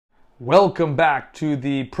Welcome back to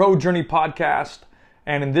the Pro Journey podcast.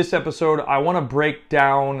 And in this episode, I want to break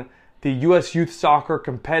down the U.S. Youth Soccer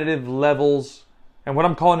competitive levels and what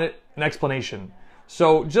I'm calling it an explanation.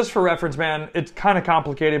 So just for reference, man, it's kind of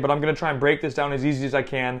complicated, but I'm going to try and break this down as easy as I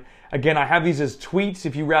can. Again, I have these as tweets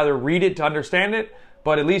if you rather read it to understand it,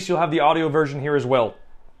 but at least you'll have the audio version here as well.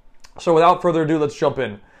 So without further ado, let's jump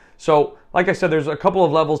in. So like I said, there's a couple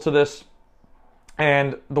of levels to this.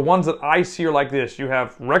 And the ones that I see are like this. You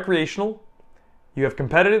have recreational, you have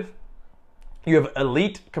competitive, you have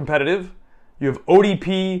elite competitive, you have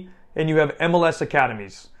ODP, and you have MLS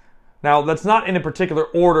academies. Now, that's not in a particular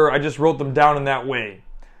order. I just wrote them down in that way.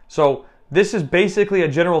 So this is basically a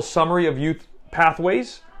general summary of youth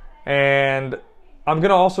pathways. And I'm going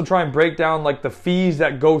to also try and break down like the fees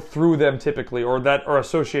that go through them typically or that are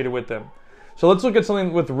associated with them. So let's look at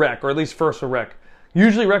something with rec, or at least first a rec.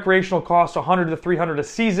 Usually recreational costs $100 to $300 a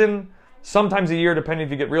season, sometimes a year depending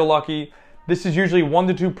if you get real lucky. This is usually 1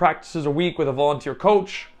 to 2 practices a week with a volunteer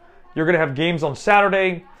coach. You're going to have games on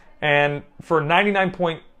Saturday, and for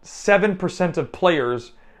 99.7% of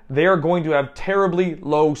players, they are going to have terribly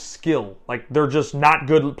low skill. Like they're just not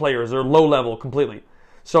good players. They're low level completely.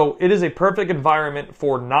 So it is a perfect environment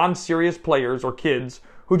for non-serious players or kids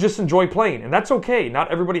who just enjoy playing, and that's okay. Not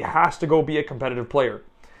everybody has to go be a competitive player.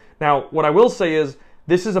 Now, what I will say is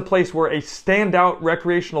this is a place where a standout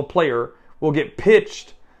recreational player will get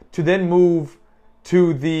pitched to then move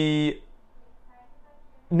to the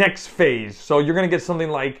next phase. So you're going to get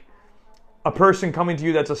something like a person coming to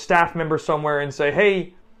you that's a staff member somewhere and say,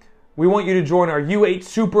 hey, we want you to join our U8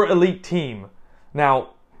 Super Elite team.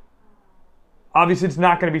 Now, obviously it's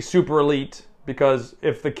not going to be super elite because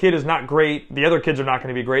if the kid is not great, the other kids are not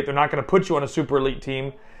going to be great. They're not going to put you on a super elite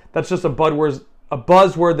team. That's just a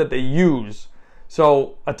buzzword that they use.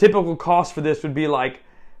 So a typical cost for this would be like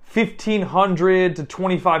 $1,500 to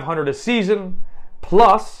 $2,500 a season,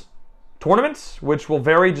 plus tournaments, which will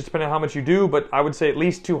vary just depending on how much you do, but I would say at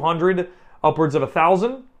least $200, upwards of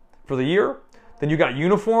 $1,000 for the year. Then you got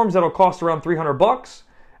uniforms that'll cost around $300,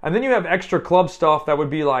 and then you have extra club stuff that would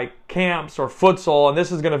be like camps or futsal, and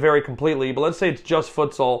this is going to vary completely, but let's say it's just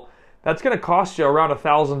futsal. That's going to cost you around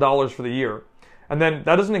 $1,000 for the year. And then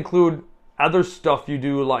that doesn't include other stuff you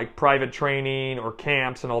do like private training or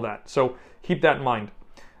camps and all that. So keep that in mind.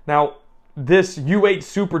 Now, this U8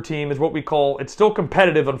 super team is what we call, it's still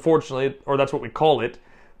competitive unfortunately, or that's what we call it,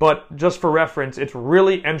 but just for reference, it's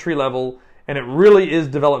really entry level and it really is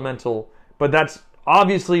developmental, but that's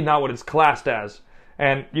obviously not what it's classed as.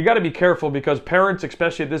 And you got to be careful because parents,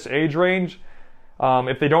 especially at this age range,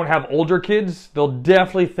 if they don't have older kids, they'll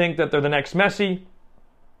definitely think that they're the next Messi.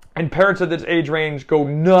 And parents at this age range go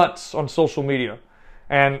nuts on social media.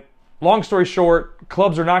 And long story short,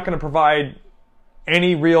 clubs are not going to provide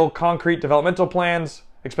any real concrete developmental plans,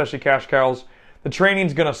 especially cash cows. The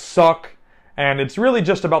training's going to suck, and it's really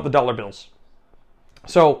just about the dollar bills.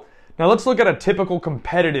 So now let's look at a typical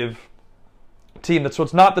competitive team. So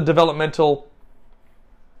it's not the developmental,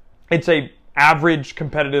 it's a average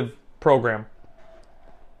competitive program.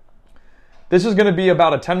 This is going to be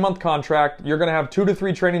about a 10-month contract. You're going to have 2 to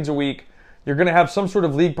 3 trainings a week. You're going to have some sort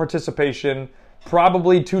of league participation,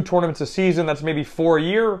 probably 2 tournaments a season. That's maybe 4 a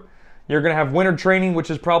year. You're going to have winter training, which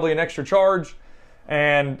is probably an extra charge.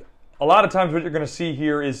 And a lot of times what you're going to see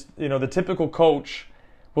here is, the typical coach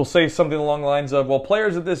will say something along the lines of, well,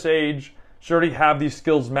 players at this age should already have these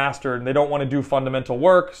skills mastered and they don't want to do fundamental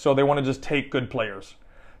work, so they want to just take good players.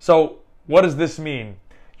 So what does this mean?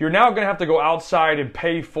 You're now going to have to go outside and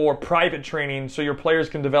pay for private training so your players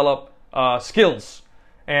can develop skills.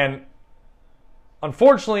 And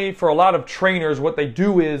unfortunately, for a lot of trainers, what they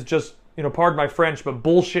do is just, pardon my French, but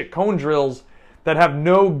bullshit cone drills that have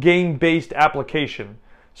no game-based application.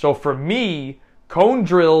 So for me, cone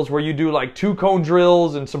drills where you do like 2 cone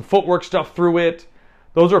drills and some footwork stuff through it,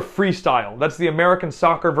 those are freestyle. That's the American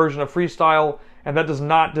soccer version of freestyle, and that does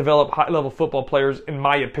not develop high-level football players, in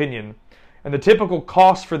my opinion. And the typical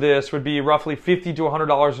cost for this would be roughly $50 to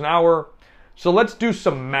 $100 an hour. So let's do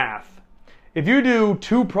some math. If you do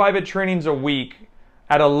 2 private trainings a week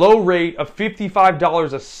at a low rate of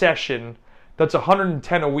 $55 a session, that's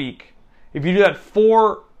 $110 a week. If you do that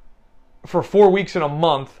for 4 weeks in a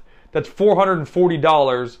month, that's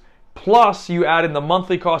 $440. Plus you add in the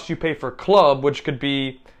monthly cost you pay for club, which could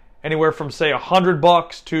be anywhere from say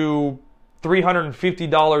 $100 to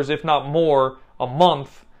 $350, if not more, a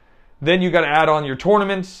month. Then you got to add on your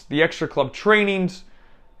tournaments, the extra club trainings.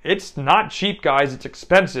 It's not cheap, guys. It's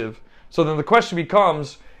expensive. So then the question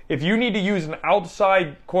becomes, if you need to use an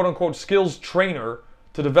outside quote-unquote skills trainer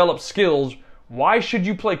to develop skills, why should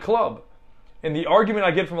you play club? And the argument I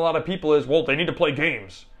get from a lot of people is, well, they need to play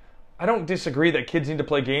games. I don't disagree that kids need to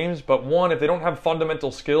play games, but one, if they don't have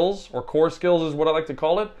fundamental skills, or core skills is what I like to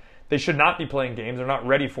call it, they should not be playing games. They're not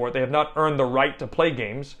ready for it. They have not earned the right to play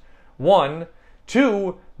games. One.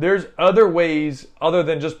 Two, there's other ways other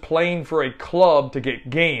than just playing for a club to get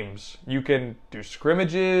games. You can do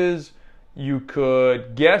scrimmages, you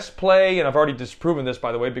could guest play, and I've already disproven this,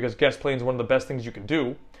 by the way, because guest playing is one of the best things you can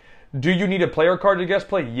do. Do you need a player card to guest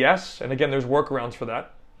play? Yes, and again, there's workarounds for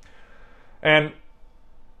that. And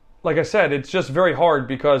like I said, it's just very hard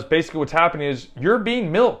because basically what's happening is you're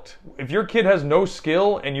being milked. If your kid has no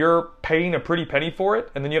skill and you're paying a pretty penny for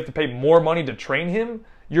it, and then you have to pay more money to train him,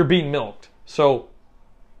 you're being milked. So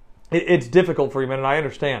it's difficult for you, man, and I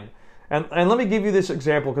understand. And let me give you this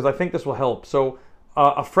example because I think this will help. So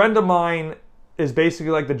a friend of mine is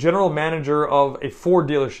basically like the general manager of a Ford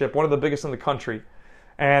dealership, one of the biggest in the country.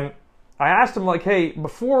 And I asked him, like, hey,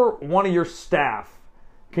 before one of your staff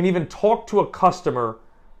can even talk to a customer,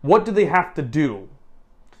 what do they have to do?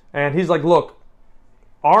 And he's like, look,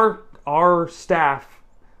 our staff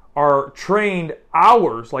are trained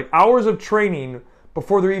hours of training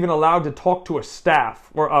before they're even allowed to talk to a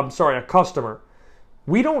a customer.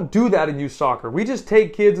 We don't do that in youth soccer. We just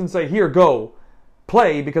take kids and say, here, go,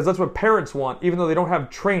 play, because that's what parents want, even though they don't have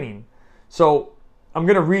training. So I'm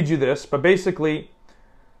going to read you this, but basically,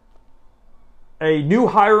 a new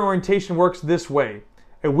hire orientation works this way.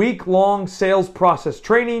 A week-long sales process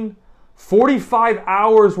training, 45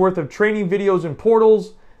 hours worth of training videos and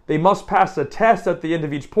portals. They must pass a test at the end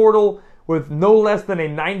of each portal with no less than a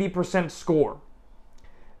 90% score.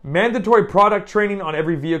 Mandatory product training on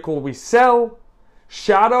every vehicle we sell.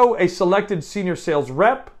 Shadow a selected senior sales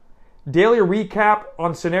rep. Daily recap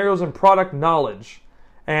on scenarios and product knowledge.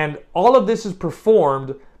 And all of this is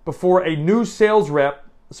performed before a new sales rep,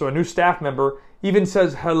 so a new staff member, even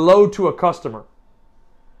says hello to a customer.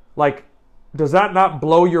 Like, does that not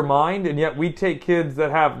blow your mind? And yet we take kids that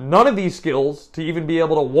have none of these skills to even be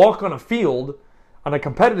able to walk on a field, on a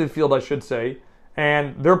competitive field, I should say,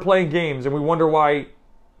 and they're playing games, and we wonder why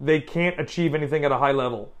they can't achieve anything at a high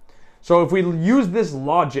level. So if we use this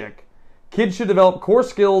logic, kids should develop core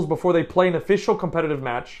skills before they play an official competitive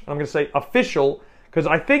match. I'm going to say official, because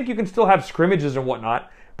I think you can still have scrimmages and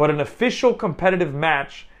whatnot, but an official competitive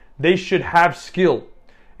match, they should have skill.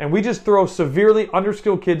 And we just throw severely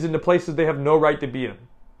underskilled kids into places they have no right to be in.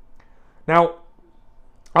 Now,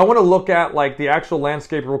 I want to look at like the actual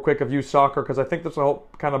landscape real quick of youth soccer, because I think this will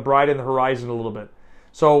help kind of brighten the horizon a little bit.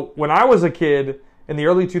 So when I was a kid in the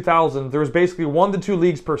early 2000s, there was basically 1 to 2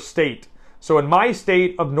 leagues per state. So in my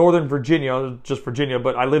state of Northern Virginia, just Virginia,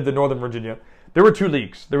 but I lived in Northern Virginia, there were 2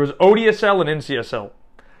 leagues. There was ODSL and NCSL.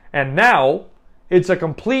 And now it's a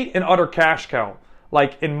complete and utter cash cow.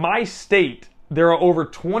 Like in my state, there are over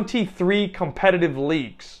 23 competitive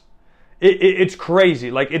leagues. It's crazy.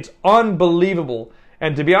 Like, it's unbelievable.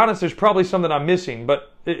 And to be honest, there's probably some that I'm missing,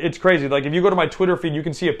 but it's crazy. Like, if you go to my Twitter feed, you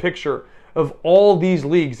can see a picture of all these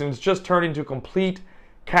leagues, and it's just turned into a complete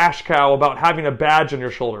cash cow about having a badge on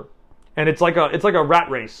your shoulder. And it's like a rat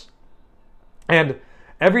race. And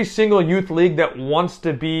every single youth league that wants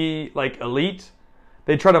to be like elite,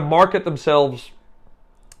 they try to market themselves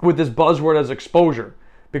with this buzzword as exposure,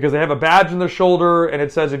 because they have a badge on their shoulder and it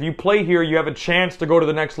says if you play here, you have a chance to go to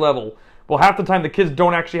the next level. Well, half the time the kids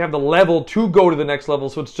don't actually have the level to go to the next level,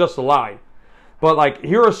 so it's just a lie. But like,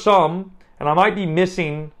 here are some, and I might be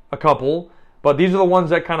missing a couple, but these are the ones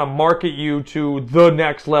that kind of market you to the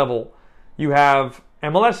next level. You have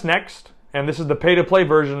MLS Next, and this is the pay-to-play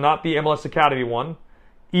version, not the MLS Academy one.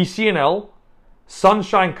 ECNL,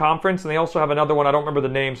 Sunshine Conference, and they also have another one, I don't remember the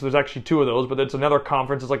name, so there's actually 2 of those, but it's another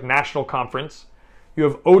conference, it's like National Conference. You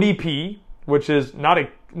have ODP, which is not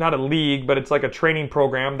a league, but it's like a training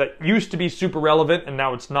program that used to be super relevant, and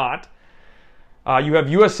now it's not. You have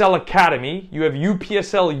USL Academy, you have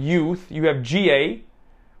UPSL Youth, you have GA,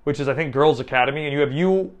 which is I think Girls Academy, and you have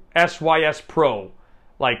USYS Pro.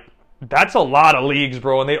 Like, that's a lot of leagues,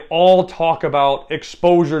 bro, and they all talk about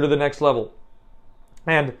exposure to the next level.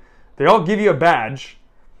 And they all give you a badge,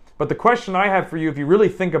 but the question I have for you, if you really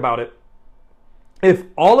think about it, if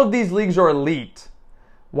all of these leagues are elite,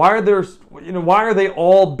 why are they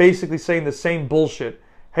all basically saying the same bullshit?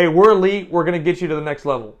 Hey, we're elite, we're going to get you to the next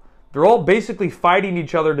level. They're all basically fighting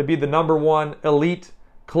each other to be the #1 elite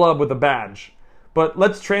club with a badge. But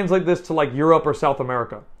let's translate this to like Europe or South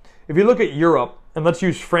America. If you look at Europe, and let's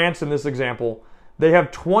use France in this example, they have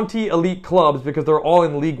 20 elite clubs because they're all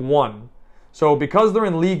in League 1. So because they're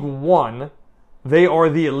in League 1, they are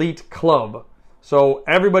the elite club. So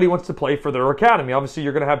everybody wants to play for their academy. Obviously,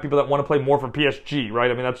 you're going to have people that want to play more for PSG, right?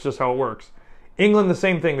 I mean, that's just how it works. England, the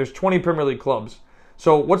same thing. There's 20 Premier League clubs.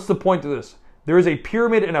 So what's the point of this? there is a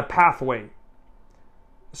pyramid and a pathway.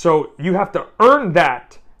 So you have to earn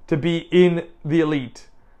that to be in the elite.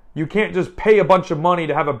 You can't just pay a bunch of money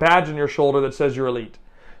to have a badge on your shoulder that says you're elite.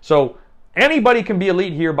 So anybody can be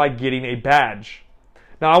elite here by getting a badge.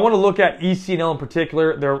 Now I want to look at ECNL in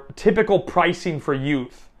particular, their typical pricing for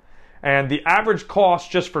youth. And the average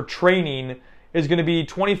cost just for training is going to be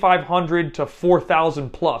 $2,500 to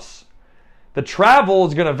 $4,000 plus. The travel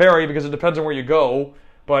is going to vary because it depends on where you go,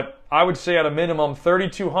 but I would say at a minimum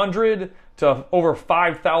 $3,200 to over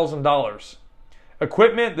 $5,000.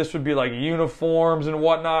 Equipment, this would be like uniforms and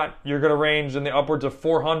whatnot. You're going to range in the upwards of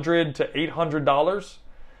 $400 to $800.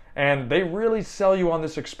 And they really sell you on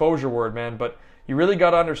this exposure word, man. But you really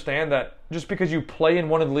got to understand that just because you play in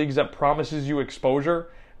one of the leagues that promises you exposure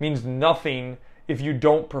means nothing if you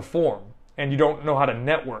don't perform and you don't know how to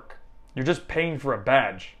network. You're just paying for a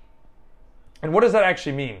badge. And what does that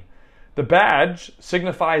actually mean? The badge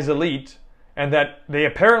signifies elite and that they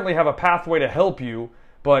apparently have a pathway to help you,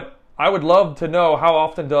 but I would love to know how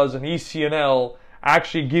often does an ECNL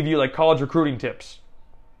actually give you like college recruiting tips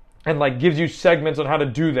and like gives you segments on how to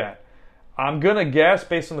do that. I'm going to guess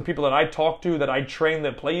based on the people that I talk to that I train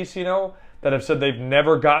that play ECNL that have said they've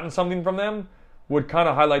never gotten something from them would kind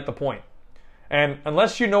of highlight the point. And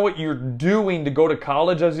unless you know what you're doing to go to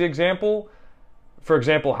college as the example, for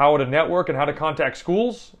example, how to network and how to contact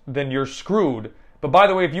schools, then you're screwed. But by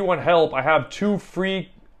the way, if you want help, I have 2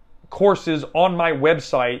 free courses on my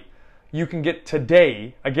website you can get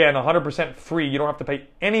today. Again, 100% free. You don't have to pay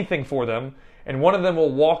anything for them. And one of them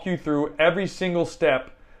will walk you through every single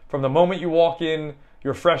step from the moment you walk in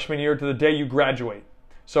your freshman year to the day you graduate.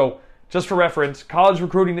 So just for reference, college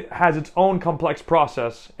recruiting has its own complex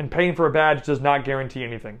process, and paying for a badge does not guarantee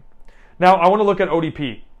anything. Now, I want to look at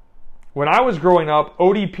ODP. When I was growing up,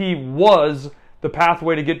 ODP was the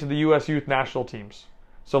pathway to get to the U.S. youth national teams.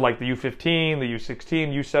 So like the U15, the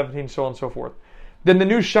U16, U17, so on and so forth. Then the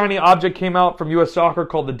new shiny object came out from U.S. Soccer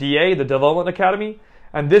called the DA, the Development Academy,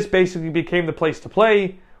 and this basically became the place to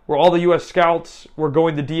play where all the U.S. scouts were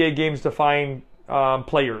going to DA games to find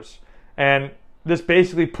players. And this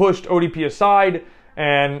basically pushed ODP aside,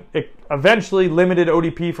 and it eventually limited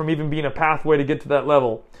ODP from even being a pathway to get to that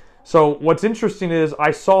level. So what's interesting is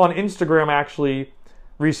I saw on Instagram actually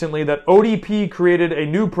recently that ODP created a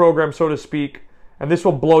new program, so to speak, and this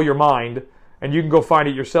will blow your mind, and you can go find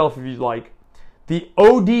it yourself if you'd like. The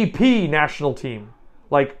ODP national team.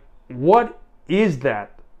 Like, what is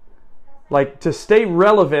that? Like, to stay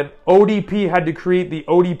relevant, ODP had to create the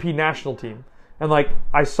ODP national team. And like,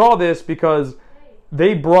 I saw this because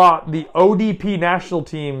they brought the ODP national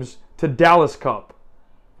teams to Dallas Cup.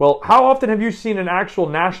 Well, how often have you seen an actual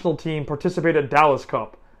national team participate at Dallas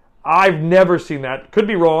Cup? I've never seen that. Could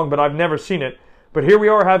be wrong, but I've never seen it. But here we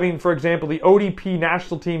are having, for example, the ODP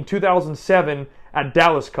national team 2007 at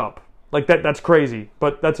Dallas Cup. Like that's crazy,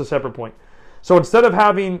 but that's a separate point. So instead of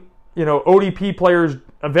having, ODP players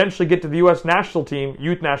eventually get to the U.S. national team,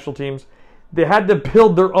 youth national teams, they had to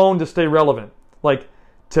build their own to stay relevant. Like,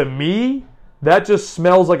 to me, that just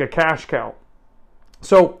smells like a cash cow.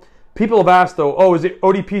 So people have asked, though, is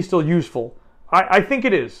ODP still useful? I think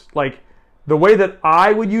it is. Like, the way that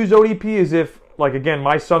I would use ODP is if, like, again,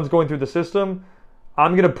 my son's going through the system,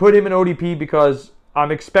 I'm going to put him in ODP because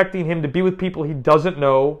I'm expecting him to be with people he doesn't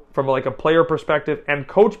know from like a player perspective and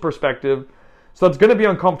coach perspective. So it's going to be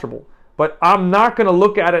uncomfortable. But I'm not going to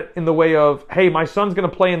look at it in the way of, hey, my son's going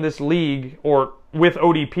to play in this league or with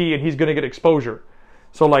ODP and he's going to get exposure.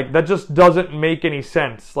 So like that just doesn't make any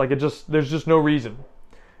sense. Like there's just no reason.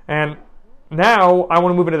 And now I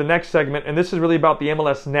want to move into the next segment, and this is really about the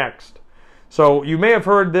MLS Next. So you may have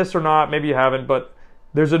heard this or not, maybe you haven't, but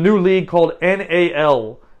there's a new league called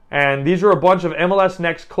NAL. And these are a bunch of MLS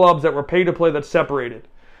Next clubs that were pay to play that's separated.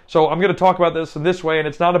 So I'm going to talk about this in this way, and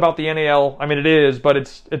it's not about the NAL. I mean, it is, but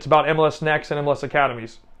it's about MLS Next and MLS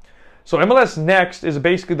Academies. So MLS Next is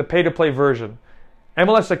basically the pay to play version.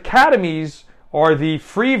 MLS Academies are the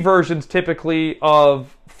free versions typically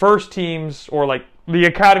of first teams, or like the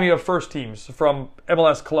academy of first teams from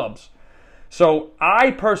MLS clubs. So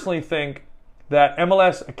I personally think that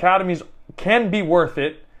MLS Academies can be worth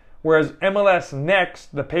it, whereas MLS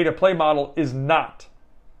Next, the pay-to-play model, is not.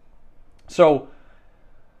 So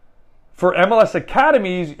for MLS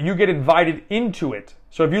Academies, you get invited into it.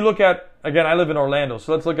 So if you look at, again, I live in Orlando,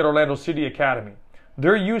 so let's look at Orlando City Academy.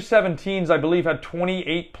 Their U17s, I believe, had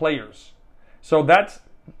 28 players. So that's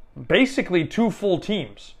basically 2 full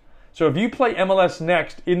teams. So if you play MLS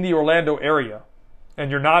Next in the Orlando area,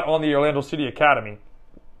 and you're not on the Orlando City Academy,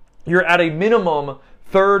 you're at a minimum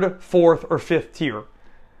 3rd, 4th, or 5th tier.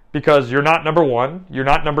 Because you're not number 1, you're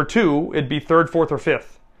not number 2, it'd be 3rd, 4th, or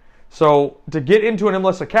 5th. So to get into an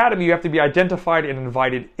MLS Academy, you have to be identified and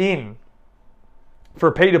invited in.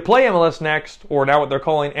 For pay-to-play MLS Next, or now what they're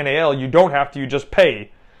calling NAL, you don't have to, you just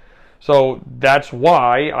pay. So that's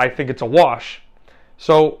why I think it's a wash.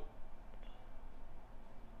 So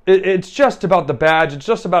it's just about the badge, it's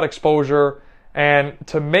just about exposure. And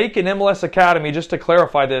to make an MLS Academy, just to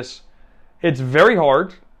clarify this, it's very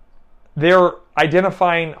hard. They're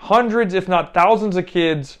identifying hundreds, if not thousands of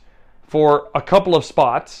kids for a couple of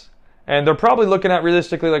spots. And they're probably looking at,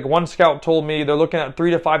 realistically, like one scout told me, they're looking at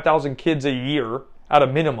 3,000 to 5,000 kids a year at a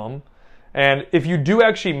minimum. And if you do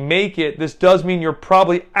actually make it, this does mean you're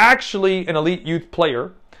probably actually an elite youth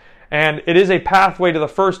player. And it is a pathway to the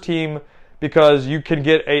first team because you can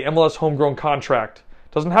get a MLS homegrown contract.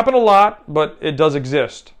 Doesn't happen a lot, but it does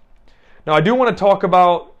exist. Now, I do want to talk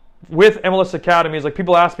about, with MLS Academies, like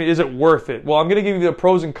people ask me, is it worth it? Well, I'm going to give you the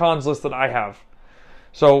pros and cons list that I have.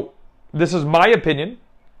 So this is my opinion.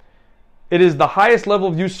 It is the highest level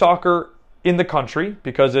of youth soccer in the country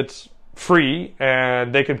because it's free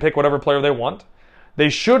and they can pick whatever player they want. They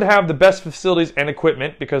should have the best facilities and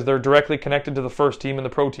equipment because they're directly connected to the first team and the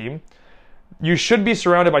pro team. You should be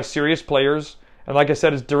surrounded by serious players. And like I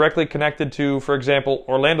said, it's directly connected to, for example,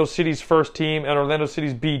 Orlando City's first team and Orlando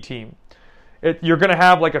City's B team. You're going to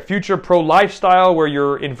have like a future pro lifestyle where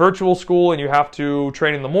you're in virtual school and you have to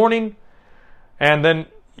train in the morning. And then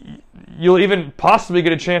you'll even possibly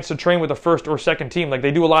get a chance to train with the first or second team. Like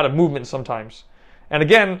they do a lot of movement sometimes. And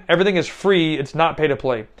again, everything is free. It's not pay to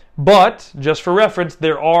play. But just for reference,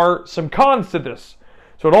 there are some cons to this.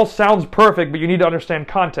 So it all sounds perfect, but you need to understand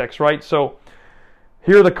context, right? So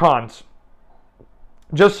here are the cons.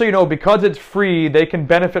 Just so you know, because it's free, they can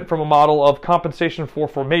benefit from a model of compensation for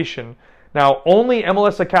formation. Now, only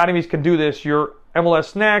MLS Academies can do this. Your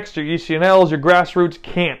MLS Next, your ECNLs, your grassroots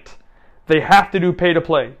can't. They have to do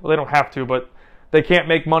pay-to-play. Well, they don't have to, but they can't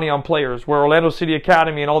make money on players, where Orlando City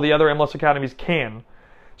Academy and all the other MLS Academies can.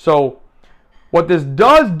 So what this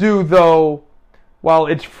does do, though, while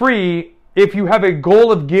it's free, if you have a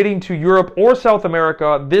goal of getting to Europe or South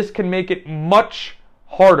America, this can make it much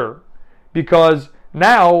harder because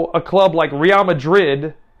now, a club like Real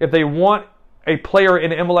Madrid, if they want a player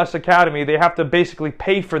in MLS Academy, they have to basically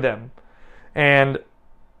pay for them. And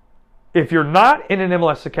if you're not in an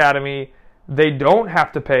MLS Academy, they don't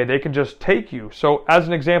have to pay. They can just take you. So, as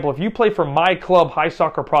an example, if you play for my club, High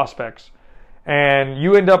Soccer Prospects, and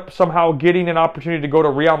you end up somehow getting an opportunity to go to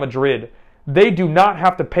Real Madrid, they do not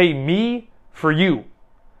have to pay me for you.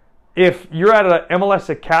 If you're at an MLS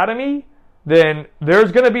Academy, then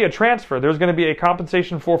there's going to be a transfer. There's going to be a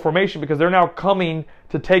compensation for formation because they're now coming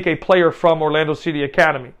to take a player from Orlando City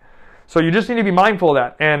Academy. So you just need to be mindful of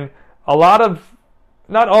that. And a lot of,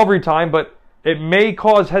 not every time, but it may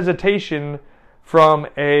cause hesitation from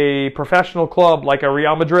a professional club like a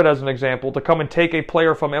Real Madrid, as an example, to come and take a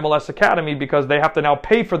player from MLS Academy because they have to now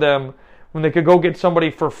pay for them when they could go get somebody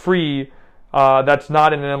for free that's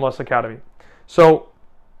not in an MLS Academy. So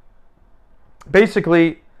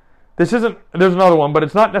basically, there's another one, but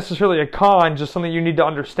it's not necessarily a con, just something you need to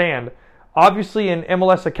understand. Obviously, in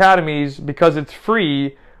MLS Academies, because it's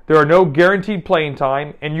free, there are no guaranteed playing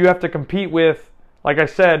time, and you have to compete with, like I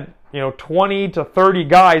said, 20 to 30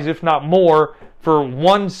 guys, if not more, for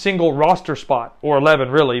one single roster spot, or 11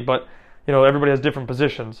 really, but everybody has different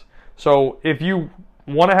positions. So if you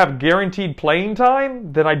want to have guaranteed playing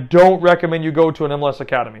time, then I don't recommend you go to an MLS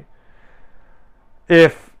Academy.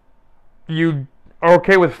 If you are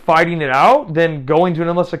okay with fighting it out, then going to an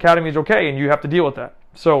MLS Academy is okay, and you have to deal with that.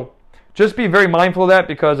 So just be very mindful of that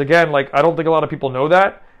because, again, I don't think a lot of people know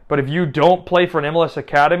that, but if you don't play for an MLS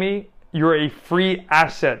Academy, you're a free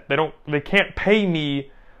asset. They can't pay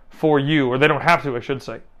me for you, or they don't have to, I should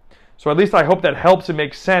say. So at least I hope that helps and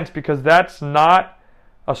makes sense because that's not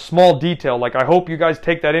a small detail. I hope you guys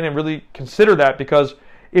take that in and really consider that because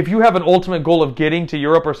if you have an ultimate goal of getting to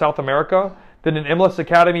Europe or South America, then an MLS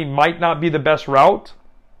Academy might not be the best route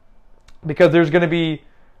because there's going to be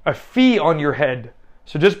a fee on your head.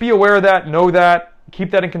 So just be aware of that, know that,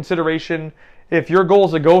 keep that in consideration. If your goal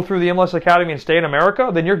is to go through the MLS Academy and stay in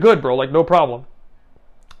America, then you're good, bro, no problem.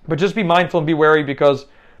 But just be mindful and be wary because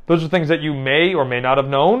those are things that you may or may not have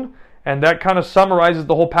known, and that kind of summarizes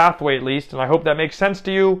the whole pathway at least, and I hope that makes sense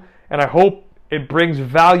to you, and I hope it brings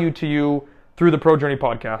value to you through the Pro Journey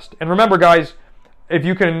podcast. And remember, guys, if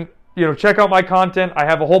you can check out my content. I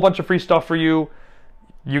have a whole bunch of free stuff for you.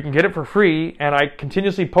 You can get it for free, and I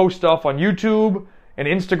continuously post stuff on YouTube and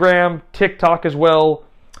Instagram, TikTok as well.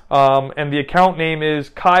 And the account name is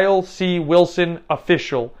Kyle C. Wilson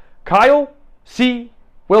Official. Kyle C.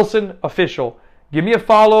 Wilson Official. Give me a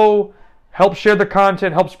follow. help share the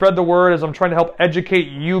content, help spread the word as I'm trying to help educate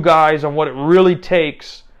you guys on what it really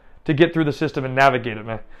takes to get through the system and navigate it,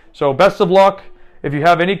 man. So best of luck. If you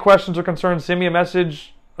have any questions or concerns, send me a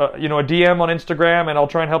message, a DM on Instagram, and I'll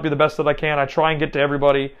try and help you the best that I can. I try and get to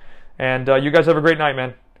everybody. And you guys have a great night,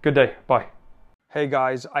 man. Good day. Bye. Hey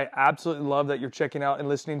guys, I absolutely love that you're checking out and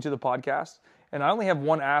listening to the podcast. And I only have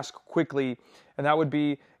one ask quickly, and that would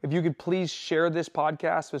be if you could please share this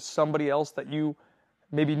podcast with somebody else that you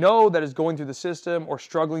maybe know that is going through the system or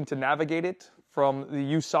struggling to navigate it from the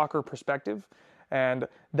youth soccer perspective. And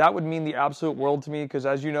that would mean the absolute world to me because,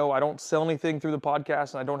 as you know, I don't sell anything through the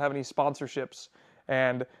podcast and I don't have any sponsorships.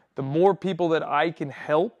 And the more people that I can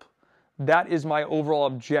help, that is my overall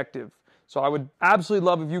objective. So I would absolutely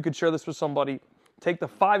love if you could share this with somebody. Take the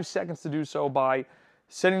 5 seconds to do so by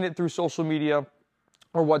sending it through social media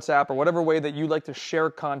or WhatsApp or whatever way that you like to share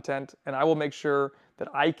content, and I will make sure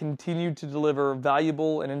that I continue to deliver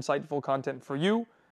valuable and insightful content for you